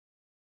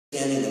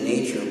Understanding the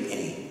nature of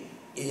pain,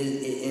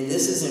 and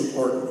this is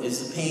important.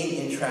 Is the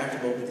pain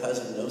intractable because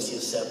of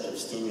nociceptive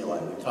stimuli?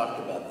 We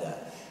talked about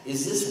that.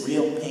 Is this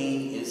real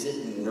pain? Is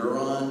it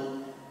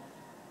neuron?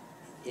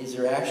 Is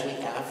there actually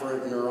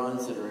afferent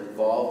neurons that are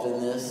involved in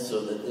this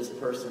so that this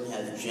person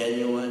has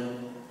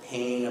genuine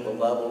pain of a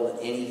level that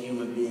any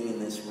human being in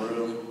this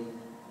room?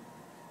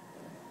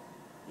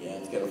 Yeah,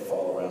 it's going to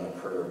fall around the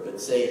curve. But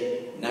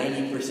say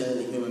 90% of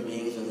the human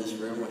beings in this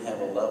room would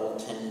have a level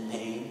 10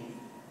 pain.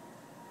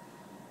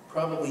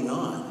 Probably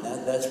not.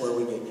 That's where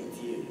we get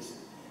confused.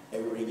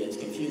 Everybody gets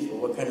confused. Well,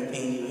 what kind of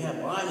pain do you have?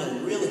 Well, I'm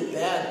in really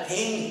bad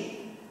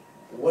pain.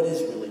 What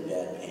is really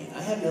bad pain?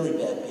 I had really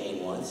bad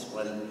pain once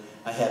when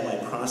I had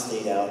my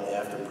prostate out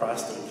after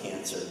prostate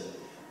cancer.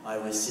 I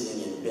was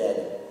sitting in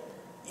bed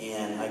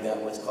and I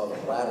got what's called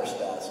a bladder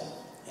spasm.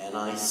 And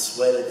I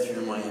sweated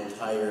through my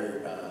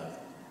entire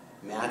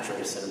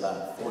mattress in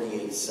about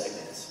 48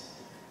 seconds.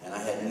 And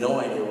I had no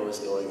idea what was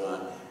going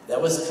on. That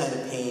was the kind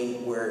of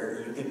pain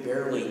where you could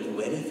barely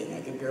do anything.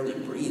 I could barely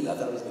breathe. I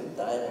thought I was going to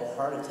die of a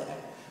heart attack.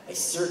 I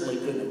certainly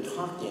couldn't have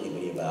talked to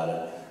anybody about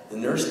it. The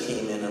nurse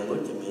came in and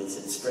looked at me and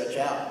said, "Stretch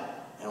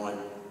out." And I went,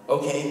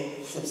 "Okay."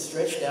 It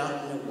stretched out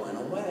and it went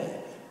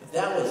away. But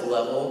that was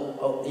level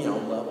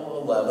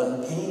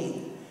 11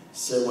 pain.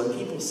 So when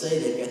people say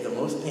they've got the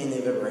most pain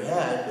they've ever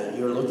had, but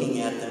you're looking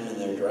at them and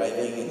they're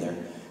driving and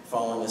they're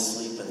falling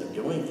asleep and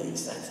they're doing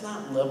things, that's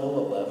not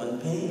level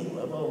 11 pain.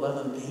 Level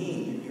 11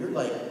 pain, you're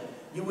like,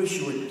 you wish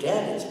you were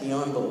dead. It's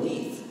beyond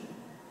belief.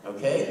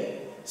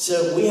 Okay?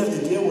 So we have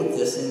to deal with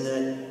this, and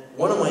that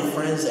one of my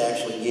friends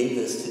actually gave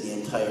this to the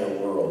entire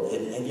world.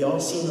 Have you all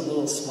seen the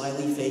little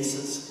smiley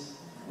faces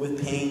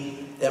with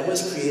pain? That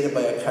was created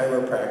by a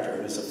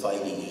chiropractor who's a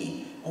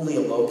PhyDE, only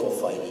a local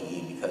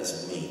PhyDE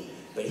because of me.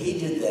 But he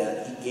did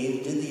that.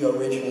 He did the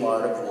original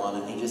article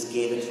on it. He just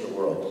gave it to the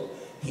world.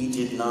 He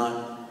did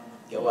not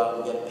go out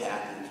and get a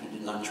patent. He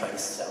did not try to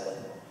sell it.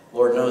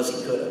 Lord knows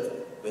he could have.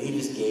 But he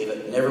just gave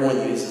it, and everyone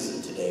uses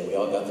it today. We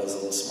all got those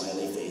little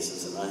smiley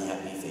faces and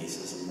unhappy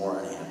faces and more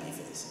unhappy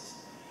faces.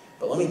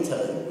 But let me tell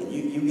you, when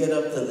you get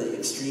up to the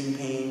extreme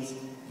pains,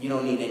 you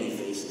don't need any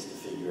faces to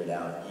figure it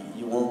out.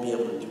 You won't be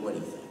able to do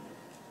anything.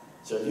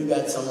 So if you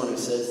got someone who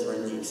says they're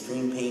in the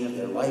extreme pain of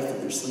their life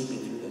and they're sleeping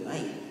through the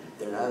night,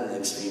 they're not in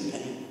extreme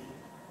pain.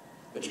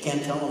 But you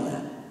can't tell them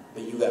that,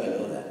 but you got to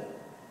know that.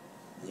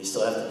 And you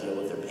still have to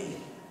deal with their pain.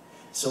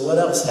 So what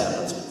else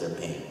happens with their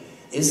pain?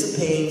 Is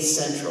the pain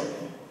central?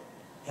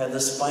 Have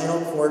the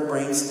spinal cord,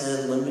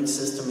 brainstem, limbic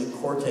system, and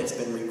cortex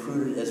been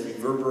recruited as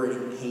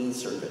reverberating pain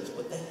circuits?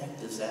 What the heck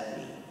does that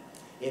mean?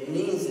 It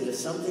means that if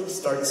something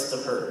starts to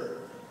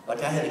hurt,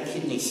 like I had a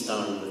kidney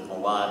stone with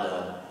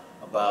Malad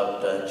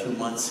about 2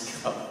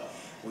 months ago.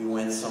 We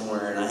went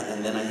somewhere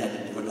and then I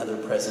had to do another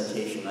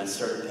presentation. I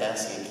started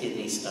passing a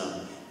kidney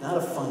stone. Not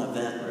a fun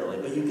event really,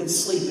 but you can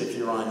sleep if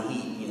you're on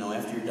heat. You know,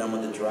 after you're done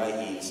with the dry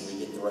heats and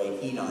you get the right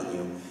heat on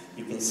you,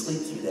 you can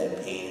sleep through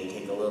that pain and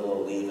take a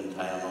little Aleve and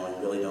Tylenol.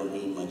 You really don't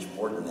need much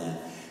more than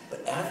that.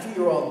 But after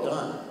you're all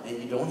done and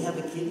you don't have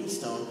a kidney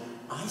stone,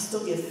 I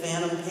still get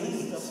phantom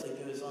pain. Stuff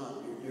that goes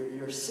on.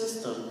 Your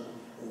system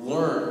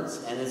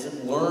learns, and as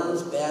it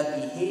learns bad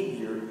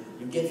behavior,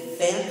 you get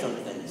phantom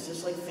things,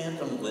 just like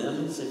phantom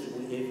limbs.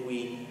 If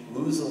we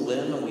lose a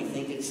limb and we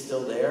think it's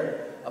still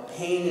there, a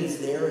pain is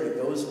there and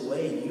it goes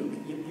away.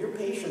 Your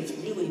patients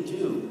really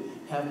do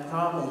have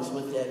problems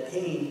with that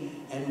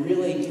pain and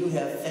really do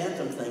have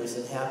phantom things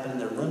that happen in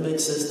their limbic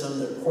system,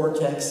 their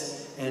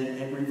cortex,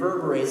 and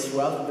reverberates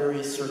throughout the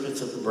various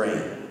circuits of the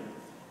brain.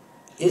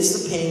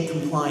 Is the pain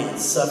compliant,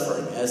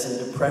 suffering, as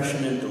in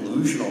depression and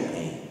delusional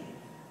pain?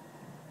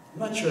 I'm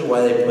not sure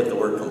why they put the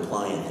word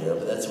compliant there,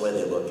 but that's the way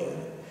they look at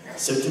it.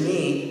 So to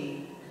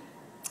me,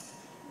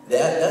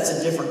 that's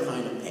a different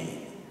kind of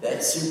pain.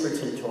 That's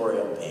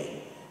supratentorial pain.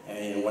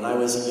 And when I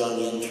was a young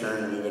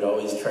intern, we would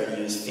always try to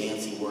use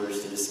fancy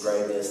words to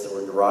describe this that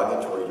were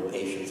derogatory to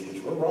patients,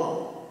 which were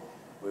wrong.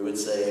 We would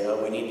say,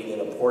 oh, we need to get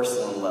a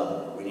porcelain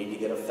level. We need to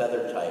get a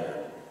feather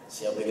titer.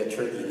 See how big a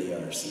turkey they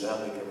are. See how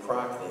big a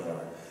crock they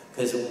are.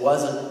 Because it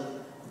wasn't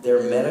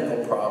their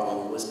medical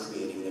problem was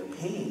creating their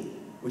pain,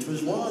 which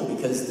was wrong,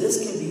 because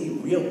this can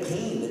be real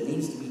pain that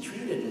needs to be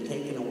treated and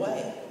taken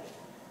away.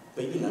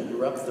 But you know,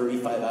 you're up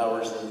 35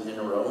 hours in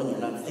a row and you're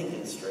not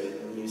thinking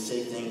straight. When you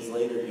say things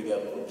later, you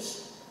go,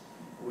 oops,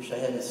 I wish I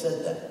hadn't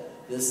said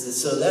that.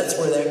 So that's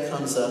where that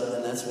comes up,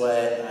 and that's why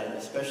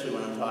especially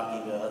when I'm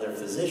talking to other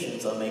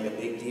physicians, I'll make a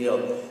big deal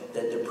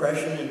that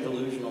depression and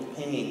delusional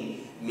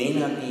pain may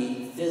not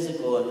be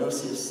physical and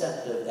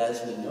nociceptive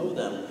as we know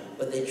them,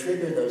 but they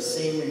trigger those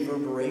same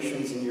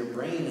reverberations in your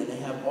brain, and they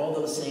have all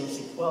those same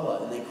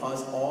sequelae, and they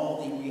cause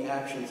all the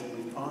reactions that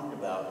we've talked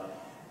about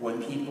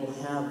when people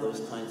have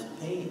those kinds of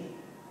pain.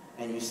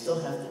 And you still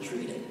have to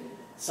treat it.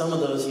 Some of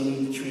those you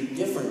need to treat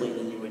differently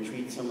than you would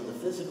treat some of the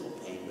physical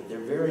pain, but they're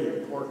very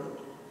important.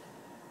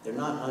 They're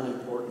not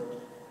unimportant.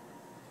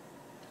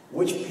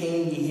 Which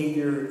pain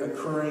behavior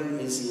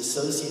occurring is the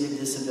associated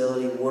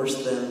disability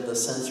worse than the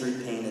sensory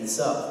pain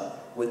itself?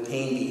 With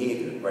pain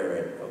behavior,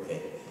 right,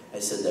 okay. I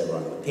said that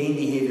wrong. With pain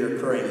behavior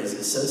occurring is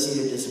the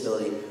associated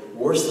disability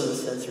worse than the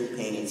sensory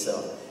pain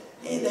itself.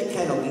 And that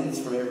kind of leads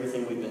from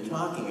everything we've been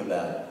talking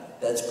about.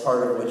 That's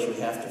part of what you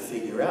have to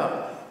figure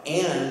out.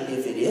 And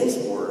if it is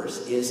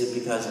worse, is it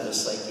because of a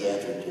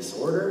psychiatric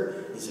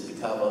disorder? Is it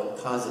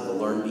because of a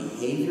learned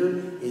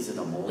behavior? Is it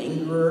a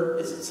malingerer?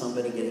 Is it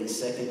somebody getting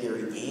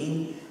secondary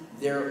gain?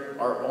 There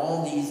are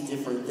all these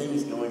different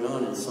things going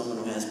on in someone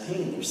who has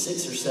pain. There's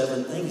 6 or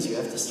 7 things you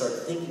have to start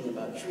thinking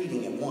about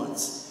treating at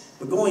once.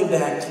 But going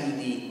back to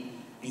the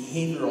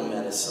behavioral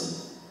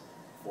medicine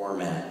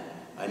format,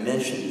 I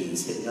mentioned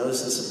these,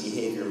 hypnosis and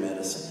behavior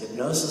medicine.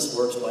 Hypnosis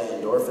works by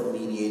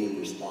endorphin-mediated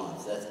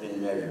response. That's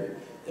been measured.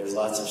 There's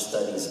lots of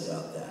studies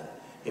about that.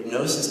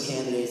 Hypnosis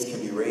candidates can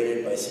be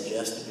rated by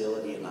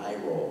suggestibility and eye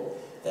roll.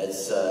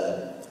 That's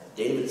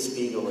David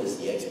Spiegel is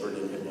the expert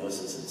in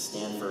hypnosis at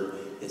Stanford.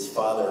 His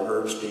father,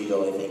 Herb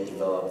Spiegel, I think,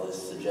 developed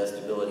this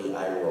suggestibility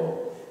eye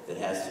roll that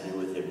has to do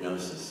with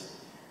hypnosis.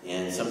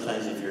 And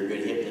sometimes if you're a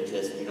good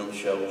hypnotist, you don't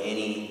show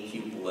any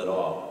pupil at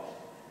all.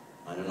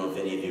 I don't know if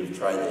any of you have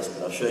tried this,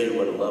 but I'll show you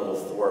what a level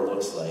 4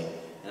 looks like.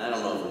 And I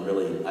don't know if it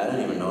really, I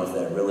don't even know if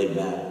that really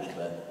matters,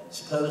 but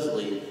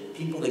supposedly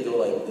people that go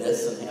like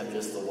this and have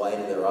just the white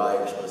of their eye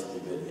are supposed to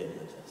be good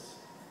hypnotists.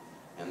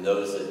 And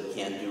those that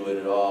can't do it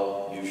at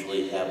all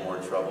usually have more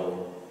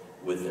trouble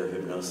with their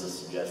hypnosis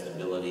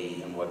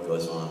suggestibility and what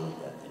goes on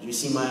with that. Did you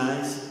see my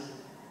eyes?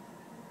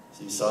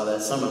 So you saw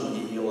that? Some of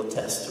you, you'll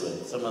attest to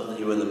it. Some of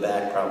you in the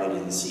back probably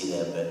didn't see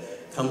that,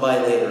 but come by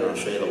later and I'll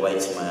show you the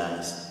whites of my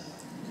eyes.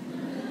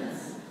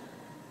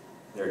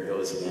 There it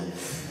goes again.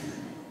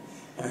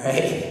 All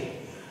right.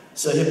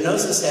 So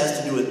hypnosis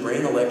has to do with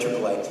brain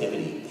electrical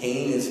activity.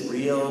 Pain is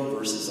real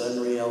versus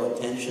unreal,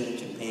 attention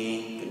to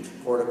pain,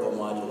 cortical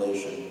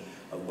modulation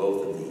of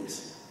both of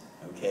these.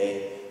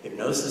 Okay?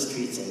 Hypnosis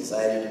treats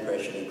anxiety,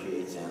 depression, and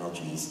creates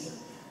analgesia.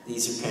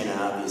 These are kind of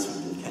obvious.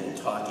 We've been kind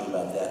of talking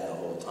about that the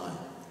whole time.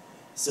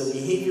 So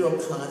behavioral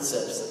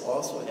concepts that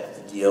also have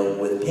to deal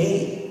with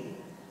pain.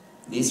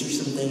 These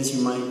are some things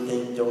you might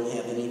think don't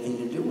have anything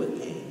to do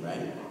with pain,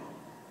 right?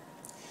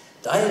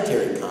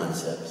 Dietary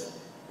concepts.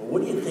 Well,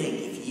 what do you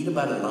think? If you eat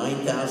about a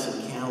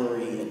 9,000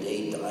 calorie a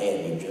day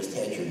diet and you just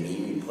had your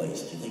knee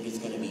replaced, do you think it's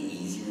going to be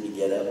easier to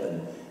get up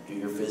and do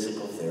your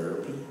physical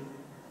therapy?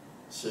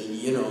 So,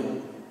 you know,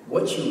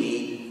 what you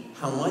eat,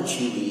 how much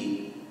you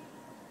eat,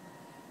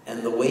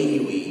 and the way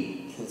you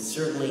eat can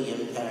certainly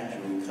impact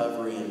your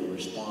recovery and your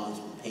response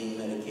with pain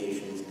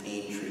medications,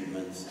 pain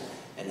treatments,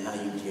 and how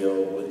you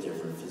deal with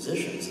different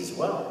physicians as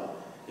well.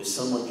 If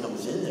someone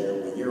comes in there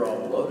when you're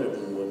all bloated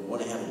and would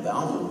want to have a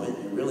bowel movement,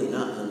 you're really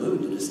not in the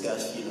mood to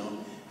discuss, you know,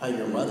 how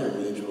your mother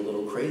made you a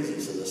little crazy,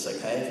 so the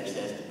psychiatrist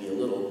has to be a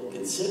little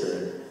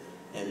considerate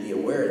and be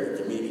aware that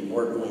there may be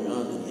more going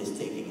on than his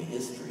taking a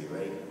history,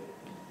 right?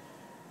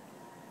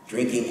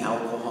 Drinking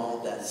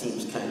alcohol, that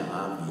seems kind of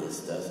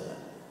obvious, doesn't it?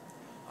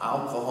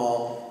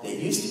 Alcohol, it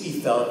used to be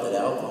felt that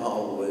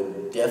alcohol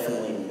would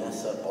definitely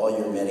mess up all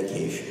your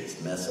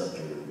medications, mess up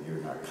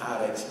your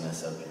narcotics,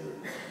 mess up your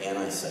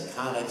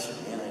antipsychotics, or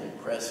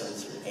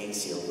antidepressants, or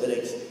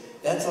anxiolytics.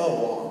 That's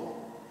all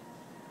wrong.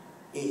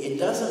 It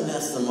doesn't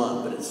mess them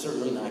up, but it's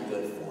certainly not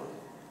good for them.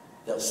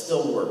 They'll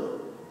still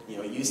work. You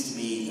know, it used to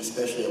be,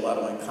 especially a lot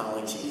of my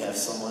colleagues, you'd have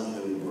someone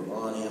who were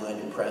on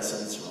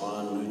antidepressants or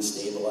on mood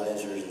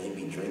stabilizers, and they'd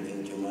be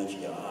drinking too much.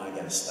 You go, oh, I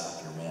got to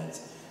stop your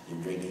meds.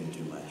 You're drinking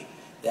too much.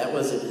 That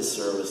was a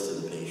disservice to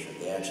the patient.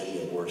 They actually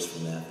get worse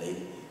from that.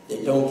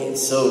 They don't get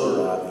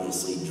sober,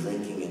 obviously,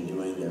 drinking and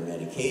doing their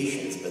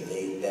medications, but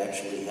they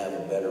actually have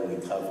a better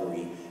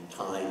recovery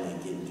time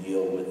and can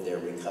deal with their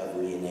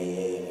recovery in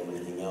AA and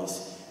everything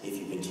else if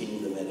you continue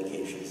the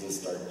medications and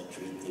start to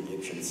treat the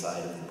addiction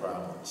side of the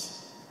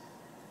problems.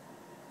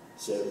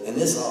 So, and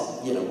this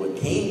all, you know,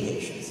 with pain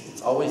patients,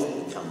 it's always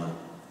going to come up.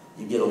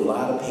 You get a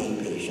lot of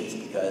pain patients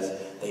because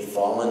they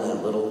fall in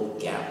that little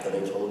gap that I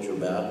told you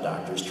about.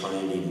 Doctors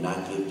trying to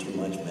not give too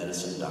much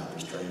medicine,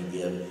 doctors trying to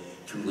give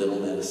too little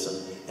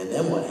medicine. And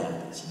then what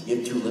happens? You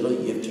give too little,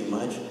 you give too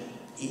much.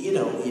 You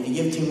know, if you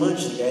give too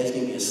much, the guy's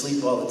going to be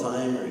asleep all the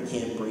time, or he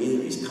can't breathe,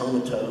 or he's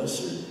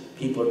comatose, or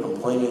people are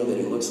complaining that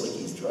he looks like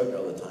he's drugged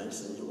all the time,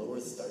 so then you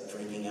always start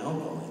drinking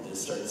alcohol, and you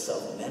start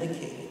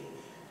self-medicating.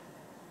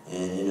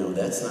 And, you know,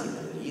 that's not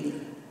good either.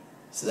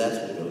 So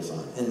that's what goes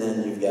on. And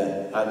then you've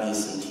got,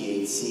 obviously,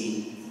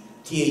 THC.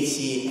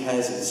 THC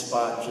has its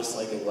spot just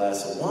like a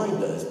glass of wine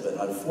does, but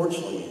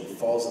unfortunately, it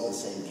falls in the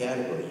same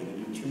category. You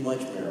can do too much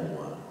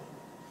marijuana.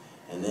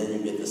 And then you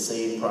get the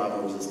same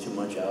problems as too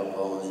much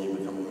alcohol, and then you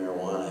become a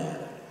marijuana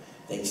addict.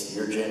 Thanks to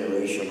your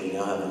generation, we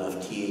now have enough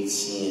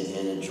THC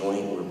in a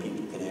joint where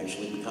people can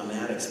actually become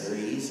addicts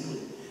very easily.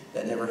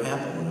 That never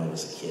happened when I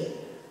was a kid.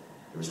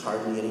 There was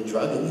hardly any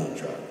drug in that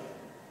drug.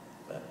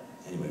 But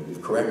anyway,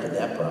 we've corrected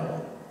that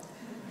problem.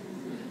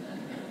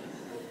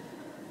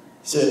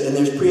 So, and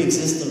there's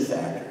pre-existing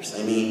factors.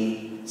 I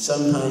mean,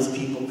 sometimes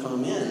people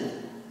come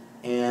in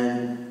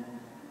and,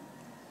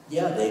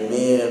 yeah, they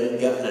may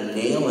have gotten a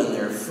nail in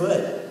their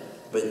foot,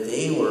 but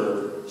they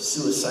were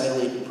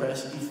suicidally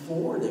depressed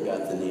before they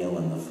got the nail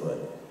in the foot.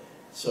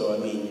 So, I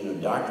mean, you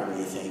know, doctor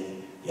may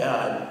think,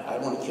 yeah,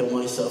 I'd want to kill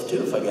myself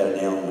too if I got a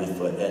nail in my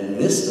foot, and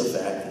miss the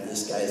fact that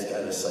this guy's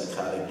got a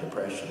psychotic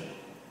depression,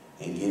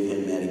 and give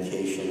him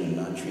medication and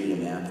not treat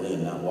him aptly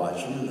and not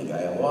watch him, and the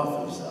guy will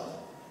off himself.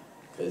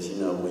 Because, you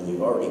know, when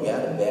you've already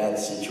got a bad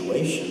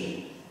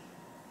situation,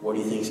 what do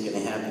you think is going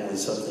to happen when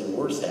something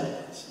worse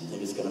happens? You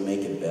think it's going to make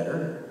it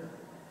better?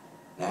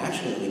 Now,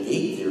 actually, in the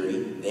gate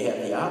theory, they have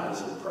the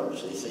opposite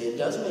approach. They say it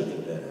does make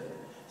it better.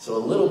 So a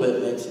little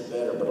bit makes it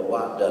better, but a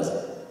lot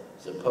doesn't.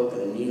 So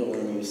poking a needle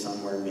in you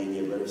somewhere may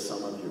get rid of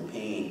some of your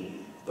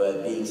pain,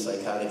 but being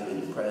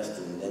psychotically depressed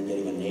and then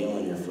getting a nail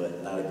in your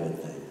foot, not a good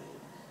thing.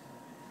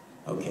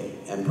 Okay,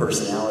 and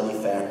personality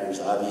factors.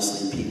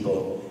 Obviously,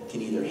 people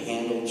can either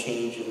handle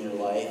change in their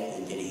life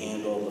and can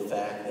handle the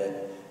fact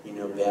that, you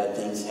know, bad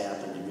things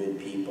happen to good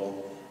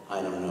people.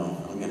 I don't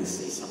know. I'm going to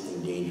say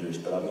something dangerous,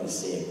 but I'm going to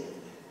say it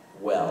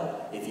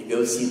well. If you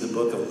go see the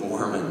Book of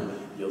Mormon,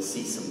 you'll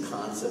see some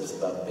concepts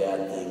about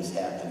bad things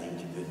happening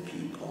to good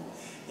people.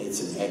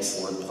 It's an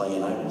excellent play,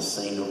 and I will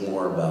say no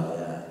more about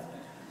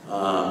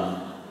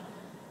that.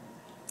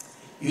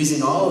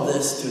 Using all of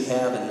this to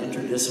have an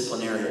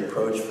interdisciplinary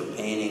approach for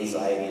pain,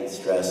 anxiety, and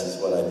stress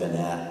is what I've been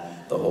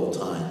at the whole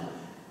time.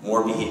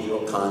 More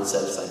behavioral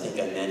concepts. I think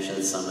I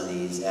mentioned some of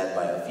these. Add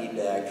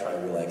biofeedback, try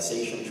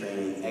relaxation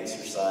training,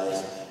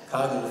 exercise,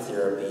 cognitive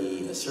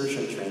therapy,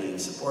 assertion training,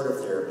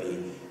 supportive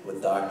therapy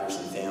with doctors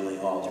and family,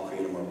 all to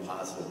create a more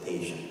positive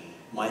patient.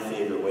 My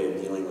favorite way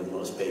of dealing with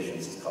most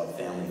patients is called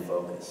family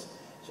focus.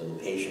 So the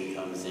patient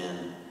comes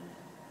in,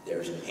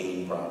 there's a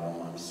pain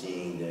problem. I'm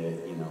seeing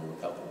that, you know,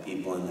 a couple of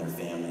people in their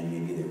family,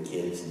 maybe their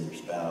kids and their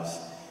spouse,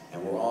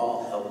 and we're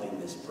all helping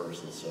this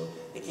person. So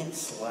they can't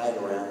slide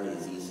around me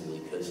as easily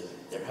because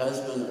their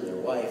husband or their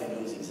wife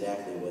knows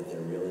exactly what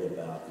they're really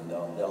about, and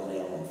they'll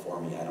nail them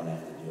for me. I don't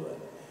have to do it.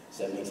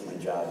 So that makes my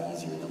job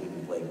easier. Then we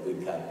can play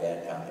good cop,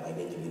 bad cop, and I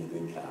get to be the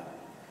good cop.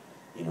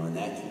 You know, and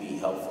that can be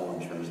helpful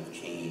in terms of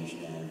change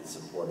and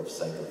support of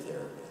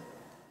psychotherapy.